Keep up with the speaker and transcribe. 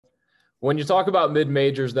When you talk about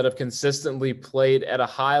mid-majors that have consistently played at a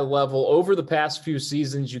high level over the past few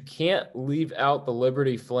seasons, you can't leave out the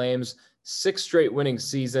Liberty Flames. 6 straight winning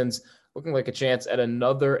seasons, looking like a chance at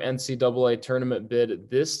another NCAA tournament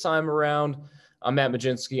bid this time around. I'm Matt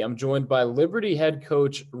Majinski. I'm joined by Liberty head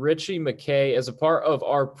coach Ritchie McKay as a part of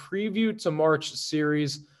our Preview to March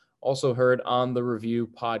series, also heard on the Review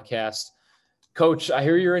podcast. Coach, I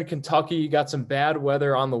hear you're in Kentucky. You got some bad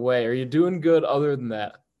weather on the way. Are you doing good other than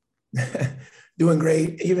that? Doing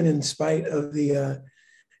great, even in spite of the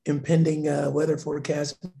impending weather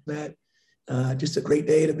forecast, Matt. Just a great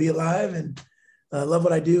day to be alive, and love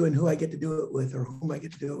what I do and who I get to do it with, or whom I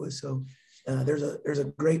get to do it with. So there's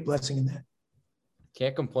a great blessing in that.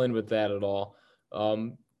 Can't complain with that at all.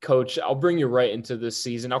 Coach, I'll bring you right into this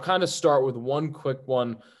season. I'll kind of start with one quick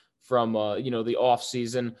one from the off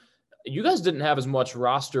season. You guys didn't have as much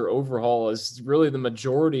roster overhaul as really the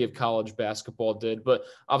majority of college basketball did, but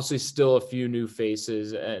obviously still a few new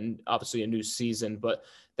faces and obviously a new season. But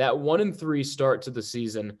that 1-3 start to the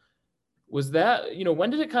season, was that, when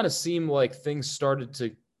did it kind of seem like things started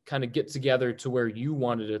to kind of get together to where you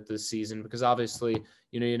wanted it this season? Because obviously,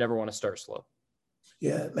 you never want to start slow.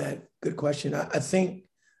 Yeah, Matt, good question. I think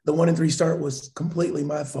the 1-3 start was completely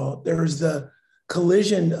my fault. There was the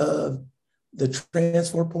collision of the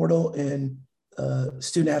transfer portal and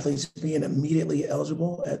student athletes being immediately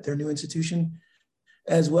eligible at their new institution,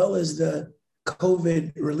 as well as the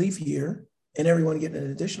COVID relief year and everyone getting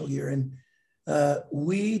an additional year. And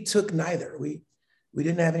we took neither. We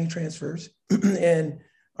didn't have any transfers. And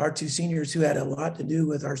our two seniors who had a lot to do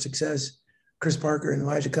with our success, Chris Parker and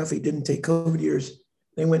Elijah Cuffey, didn't take COVID years.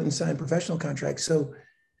 They went and signed professional contracts. So,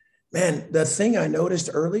 man, the thing I noticed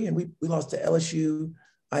early, and we lost to LSU,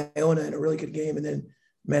 Iona in a really good game, and then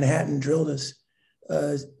Manhattan drilled us.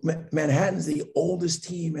 Manhattan's the oldest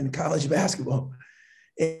team in college basketball,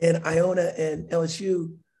 and Iona and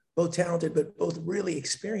LSU, both talented, but both really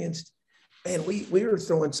experienced. And we were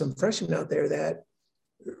throwing some freshmen out there that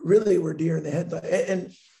really were deer in the headlight.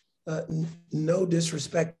 And no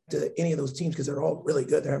disrespect to any of those teams, because they're all really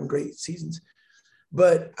good. They're having great seasons.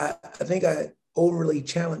 But I think I overly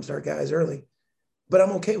challenged our guys early. But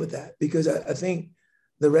I'm okay with that, because I think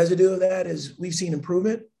the residue of that is we've seen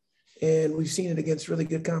improvement, and we've seen it against really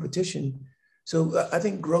good competition. So I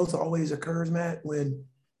think growth always occurs, Matt, when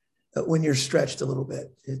you're stretched a little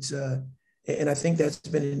bit. And I think that's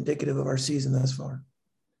been indicative of our season thus far.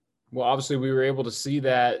 Well, obviously we were able to see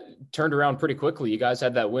that turned around pretty quickly. You guys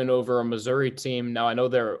had that win over a Missouri team. Now I know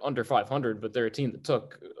they're under 500, but they're a team that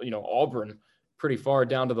took, Auburn pretty far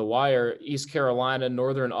down to the wire. East Carolina,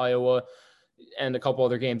 Northern Iowa, and a couple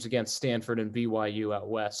other games against Stanford and BYU out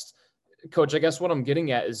west. Coach, I guess what I'm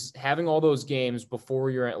getting at is having all those games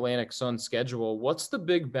before your Atlantic Sun schedule. What's the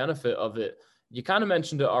big benefit of it? You kind of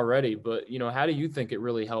mentioned it already, but, how do you think it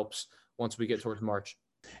really helps once we get towards March?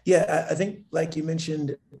 Yeah, I think, like you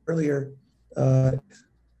mentioned earlier, the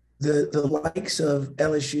likes of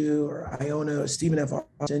LSU or Iona or Stephen F.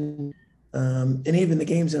 Austin, and even the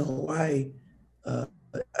games in Hawaii,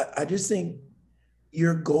 I just think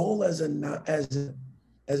your goal as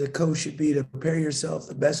a coach should be to prepare yourself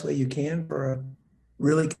the best way you can for a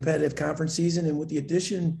really competitive conference season. And with the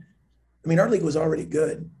addition, our league was already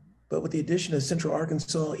good, but with the addition of Central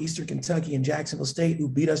Arkansas, Eastern Kentucky, and Jacksonville State, who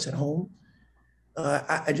beat us at home,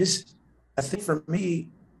 I think for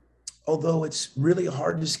me, although it's really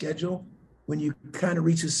hard to schedule, when you kind of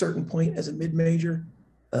reach a certain point as a mid-major,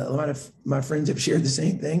 a lot of my friends have shared the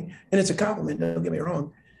same thing, and it's a compliment, don't get me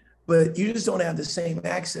wrong, but you just don't have the same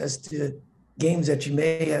access to games that you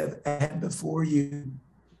may have had before you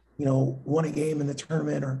won a game in the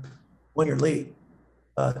tournament or won your league.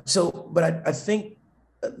 But I think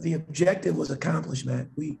the objective was accomplished, Matt.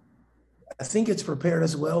 I think it's prepared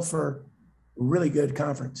us well for a really good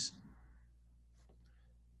conference.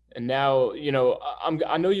 And now,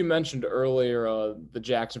 I know you mentioned earlier the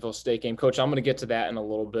Jacksonville State game. Coach, I'm going to get to that in a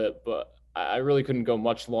little bit, but I really couldn't go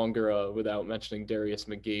much longer without mentioning Darius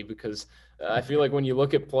McGee, because I feel like when you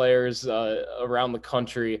look at players around the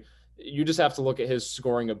country, you just have to look at his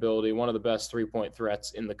scoring ability, one of the best three-point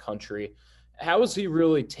threats in the country. How has he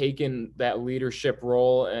really taken that leadership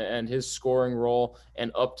role and his scoring role and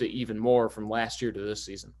up to even more from last year to this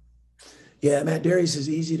season? Yeah, Matt, Darius is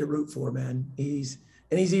easy to root for, man. He's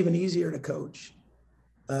even easier to coach.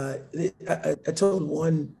 I told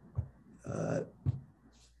one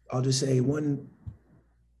I'll just say one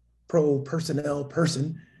pro personnel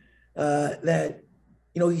person that,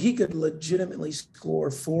 he could legitimately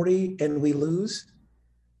score 40 and we lose,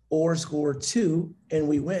 or score 2 and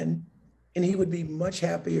we win. And he would be much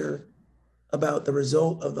happier about the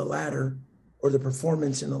result of the latter or the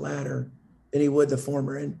performance in the latter than he would the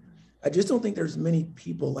former. And I just don't think there's many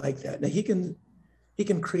people like that. Now he can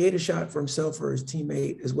create a shot for himself or his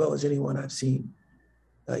teammate as well as anyone I've seen.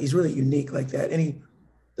 He's really unique like that. And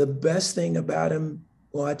the best thing about him,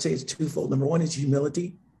 well, I'd say it's twofold. Number one is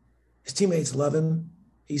humility. His teammates love him.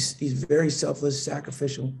 He's very selfless,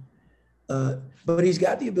 sacrificial. But he's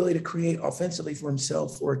got the ability to create offensively for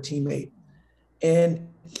himself or a teammate. And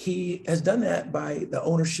he has done that by the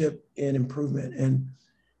ownership and improvement. And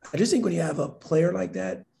I just think when you have a player like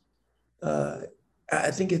that,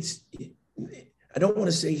 I think I don't want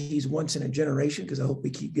to say he's once in a generation, because I hope we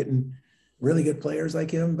keep getting really good players like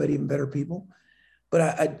him, but even better people.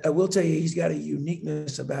 But I will tell you, he's got a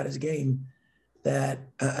uniqueness about his game that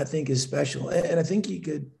I think is special. And I think he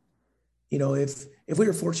could, if we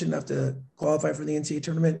were fortunate enough to qualify for the NCAA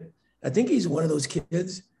tournament, I think he's one of those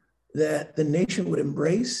kids that the nation would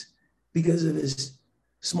embrace because of his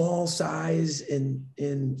small size and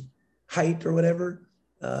in height or whatever.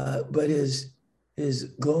 But his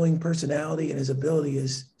glowing personality and his ability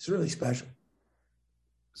is really special.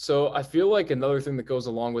 So I feel like another thing that goes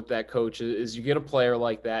along with that, Coach, is you get a player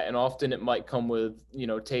like that, and often it might come with,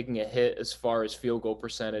 taking a hit as far as field goal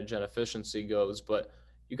percentage and efficiency goes. But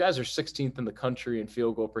you guys are 16th in the country in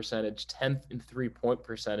field goal percentage, 10th in 3-point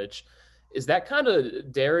percentage. Is that kind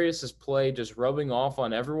of Darius's play just rubbing off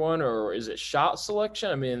on everyone, or is it shot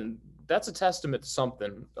selection? I mean, that's a testament to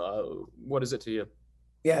something. What is it to you?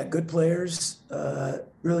 Yeah, good players.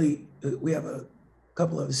 Really, we have a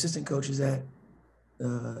couple of assistant coaches that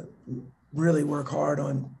really work hard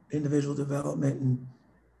on individual development.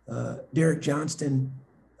 And Derek Johnston,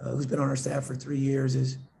 who's been on our staff for 3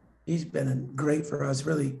 years, he's been great for us,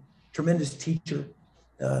 really tremendous teacher.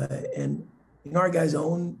 And our guys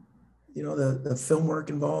own, the film work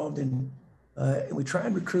involved. And we try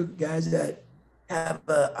and recruit guys that have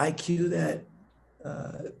an IQ that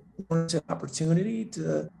wants an opportunity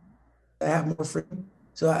to have more freedom.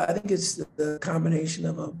 So I think it's the combination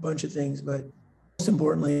of a bunch of things, but most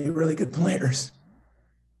importantly, really good players.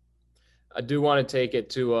 I do want to take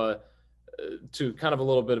it to kind of a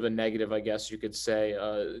little bit of a negative, I guess you could say,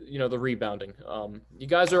 the rebounding. You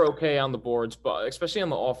guys are okay on the boards, but especially on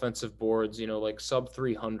the offensive boards, like sub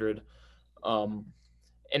 300. And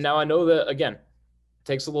now I know that, again, it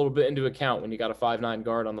takes a little bit into account when you got a 5'9"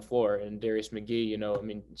 guard on the floor and Darius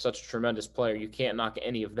McGee, such a tremendous player. You can't knock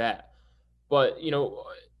any of that. But,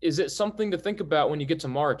 is it something to think about when you get to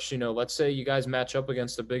March? Let's say you guys match up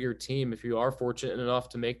against a bigger team. If you are fortunate enough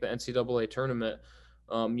to make the NCAA tournament,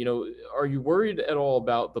 are you worried at all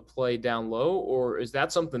about the play down low, or is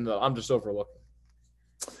that something that I'm just overlooking?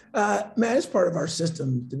 Matt, it's part of our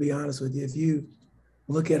system, to be honest with you. If you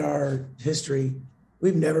look at our history,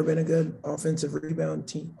 we've never been a good offensive rebounding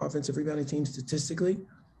team statistically,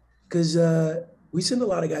 because we send a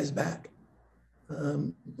lot of guys back.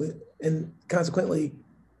 And consequently,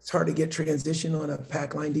 it's hard to get transition on a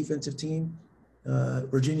pack line defensive team.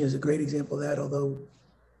 Virginia is a great example of that, although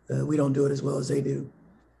we don't do it as well as they do.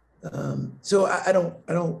 So I don't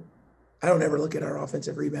ever look at our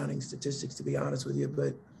offensive rebounding statistics, to be honest with you.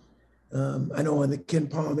 But I know on the Ken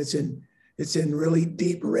Palm, it's in really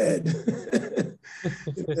deep red.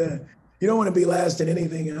 You don't want to be last in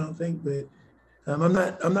anything, I don't think. But I'm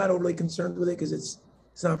not overly concerned with it, because it's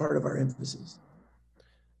not part of our emphasis.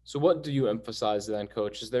 So what do you emphasize then,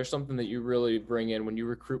 Coach? Is there something that you really bring in when you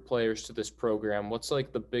recruit players to this program? What's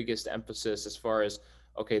like the biggest emphasis as far as,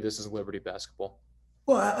 okay, this is Liberty basketball?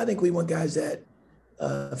 Well, I think we want guys that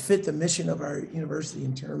fit the mission of our university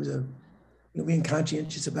in terms of being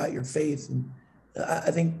conscientious about your faith. And I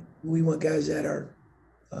think we want guys that are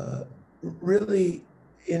really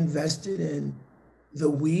invested in the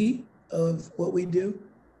we of what we do,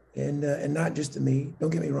 and not just the me. Don't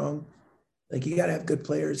get me wrong. Like, you got to have good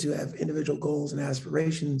players who have individual goals and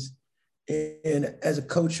aspirations. And as a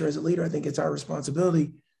coach or as a leader, I think it's our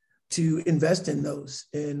responsibility to invest in those.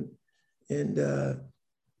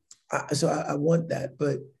 So I want that.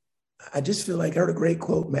 But I just feel like I heard a great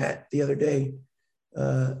quote, Matt, the other day.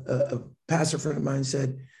 A pastor friend of mine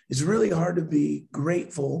said, it's really hard to be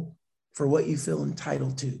grateful for what you feel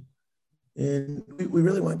entitled to. And we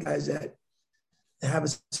really want guys that have a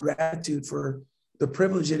gratitude for the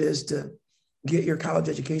privilege it is to get your college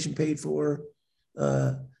education paid for,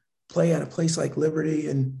 play at a place like Liberty,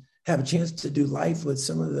 and have a chance to do life with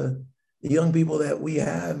some of the young people that we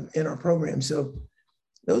have in our program. So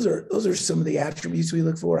those are some of the attributes we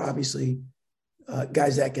look for. Obviously,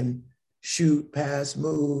 guys that can shoot, pass,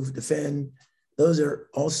 move, defend. Those are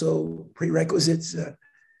also prerequisites. You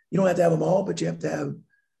don't have to have them all, but you have to have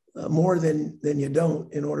more than you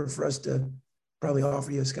don't in order for us to probably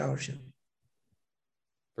offer you a scholarship.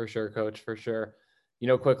 For sure, Coach, for sure.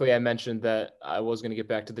 Quickly, I mentioned that I was going to get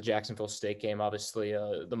back to the Jacksonville State game. Obviously,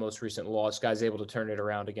 the most recent loss, guys able to turn it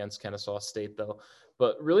around against Kennesaw State, though.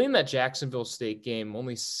 But really, in that Jacksonville State game,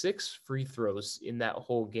 only 6 free throws in that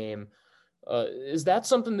whole game. Is that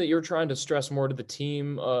something that you're trying to stress more to the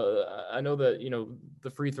team? I know that, the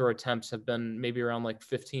free throw attempts have been maybe around like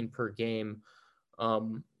 15 per game.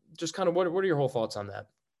 Just kind of what are your whole thoughts on that?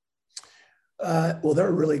 Well,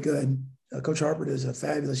 they're really good. Coach Harper does a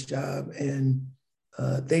fabulous job, and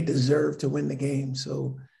they deserve to win the game.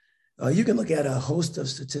 So you can look at a host of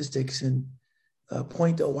statistics and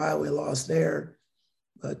point to why we lost there.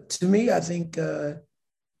 To me, I think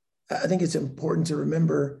it's important to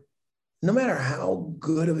remember, no matter how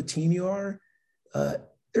good of a team you are,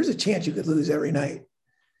 there's a chance you could lose every night.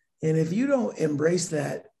 And if you don't embrace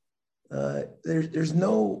that, there's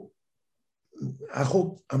no, I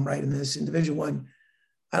hope I'm right in this, in Division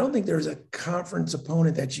I, I don't think there's a conference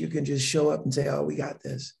opponent that you can just show up and say, oh, we got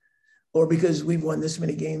this. Or because we've won this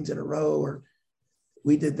many games in a row, or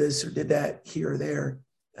we did this or did that here or there.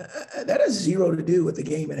 That has zero to do with the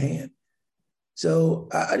game at hand. So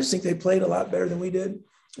I just think they played a lot better than we did.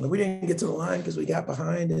 We didn't get to the line because we got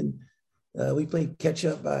behind, and we played catch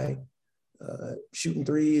up by shooting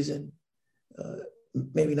threes and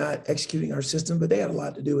maybe not executing our system, but they had a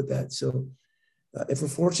lot to do with that. So if we're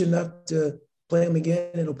fortunate enough to play them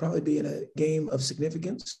again, it'll probably be in a game of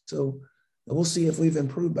significance. So we'll see if we've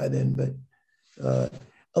improved by then. But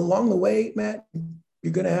along the way, Matt,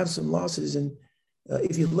 you're going to have some losses. And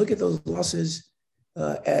if you look at those losses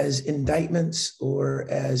as indictments or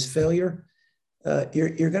as failure,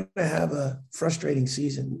 you're going to have a frustrating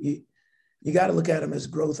season. You got to look at them as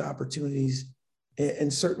growth opportunities.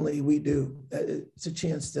 And certainly we do. It's a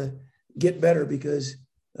chance to get better because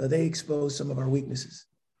they expose some of our weaknesses.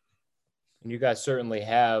 And you guys certainly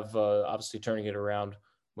have, obviously turning it around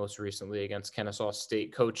most recently against Kennesaw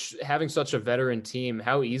State. Coach, having such a veteran team,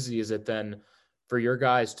 how easy is it then for your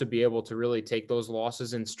guys to be able to really take those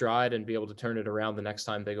losses in stride and be able to turn it around the next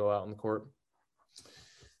time they go out on the court?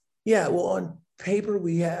 Yeah, well, on paper,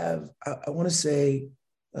 we have, I want to say,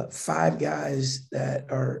 5 guys that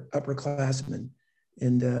are upperclassmen.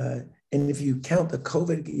 And if you count the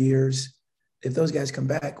COVID years, if those guys come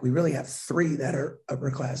back, we really have 3 that are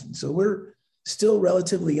upperclassmen. So we're still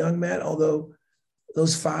relatively young, Matt, although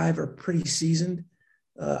those 5 are pretty seasoned.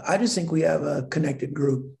 I just think we have a connected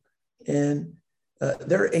group, and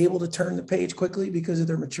they're able to turn the page quickly because of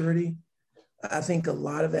their maturity. I think a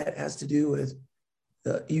lot of that has to do with,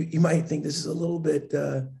 you might think this is a little bit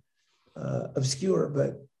obscure,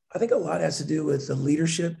 but I think a lot has to do with the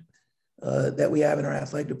leadership that we have in our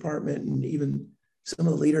athletic department, and even some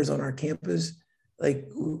of the leaders on our campus. Like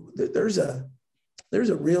there's a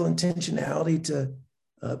real intentionality to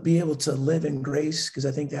be able to live in grace, because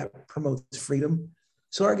I think that promotes freedom.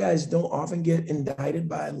 So our guys don't often get indicted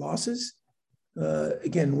by losses.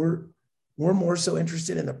 Again, we're more so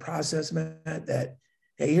interested in the process, Matt, that,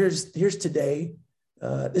 hey, here's today.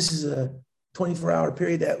 This is a 24-hour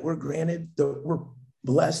period that we're granted, we're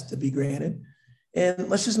blessed to be granted, and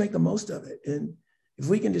let's just make the most of it. And if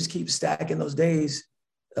we can just keep stacking those days,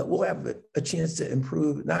 we'll have a chance to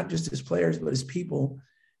improve, not just as players, but as people.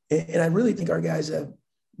 And I really think our guys have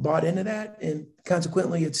bought into that. And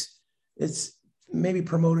consequently, it's maybe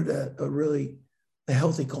promoted a really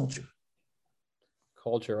healthy culture.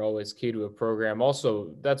 Culture always key to a program.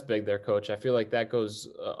 Also, that's big there, Coach. I feel like that goes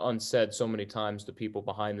unsaid so many times to people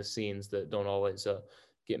behind the scenes that don't always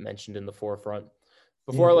get mentioned in the forefront.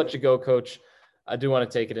 Before I let you go, Coach, I do want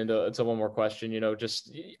to take it into one more question.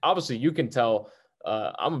 Just obviously you can tell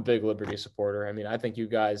I'm a big Liberty supporter. I mean, I think you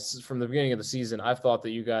guys, from the beginning of the season, I've thought that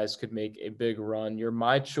you guys could make a big run. You're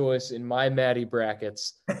my choice in my Maddie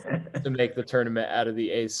brackets to make the tournament out of the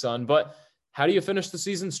A-Sun. But how do you finish the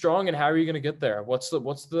season strong, and how are you going to get there? What's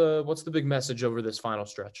the big message over this final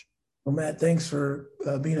stretch? Well, Matt, thanks for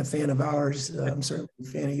being a fan of ours. I'm certainly a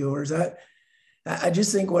fan of yours. I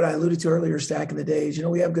just think what I alluded to earlier, stacking the days.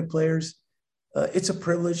 We have good players. It's a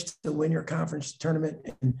privilege to win your conference tournament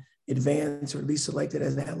and advance or be selected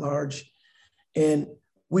as an at-large. And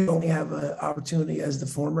we only have an opportunity as the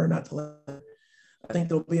former, not the latter. I think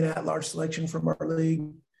there'll be an at-large selection from our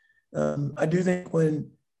league. I do think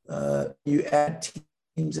when you add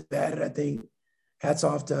teams that added, I think hats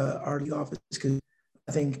off to our league office, because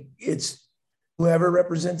I think it's whoever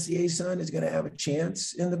represents the A-Sun is going to have a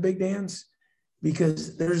chance in the big dance,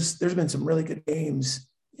 because there's been some really good games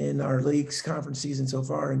in our league's conference season so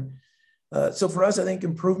far. And so for us, I think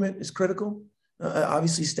improvement is critical.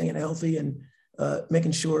 Obviously staying healthy and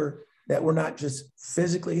making sure that we're not just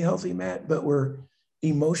physically healthy, Matt, but we're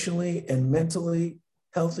emotionally and mentally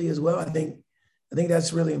healthy as well. I think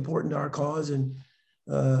that's really important to our cause, and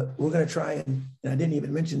we're going to try and I didn't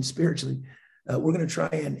even mention spiritually. We're going to try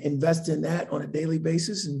and invest in that on a daily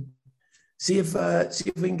basis and see if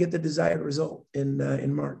we can get the desired result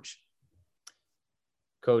in March.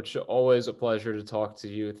 Coach, always a pleasure to talk to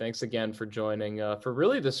you. Thanks again for joining. You're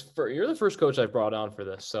the first coach I've brought on for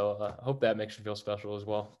this, so I hope that makes you feel special as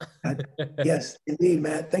well. Yes, indeed,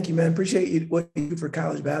 Matt. Thank you, man. Appreciate you what you do for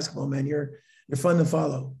college basketball, man. You're fun to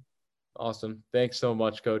follow. Awesome. Thanks so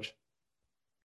much, Coach.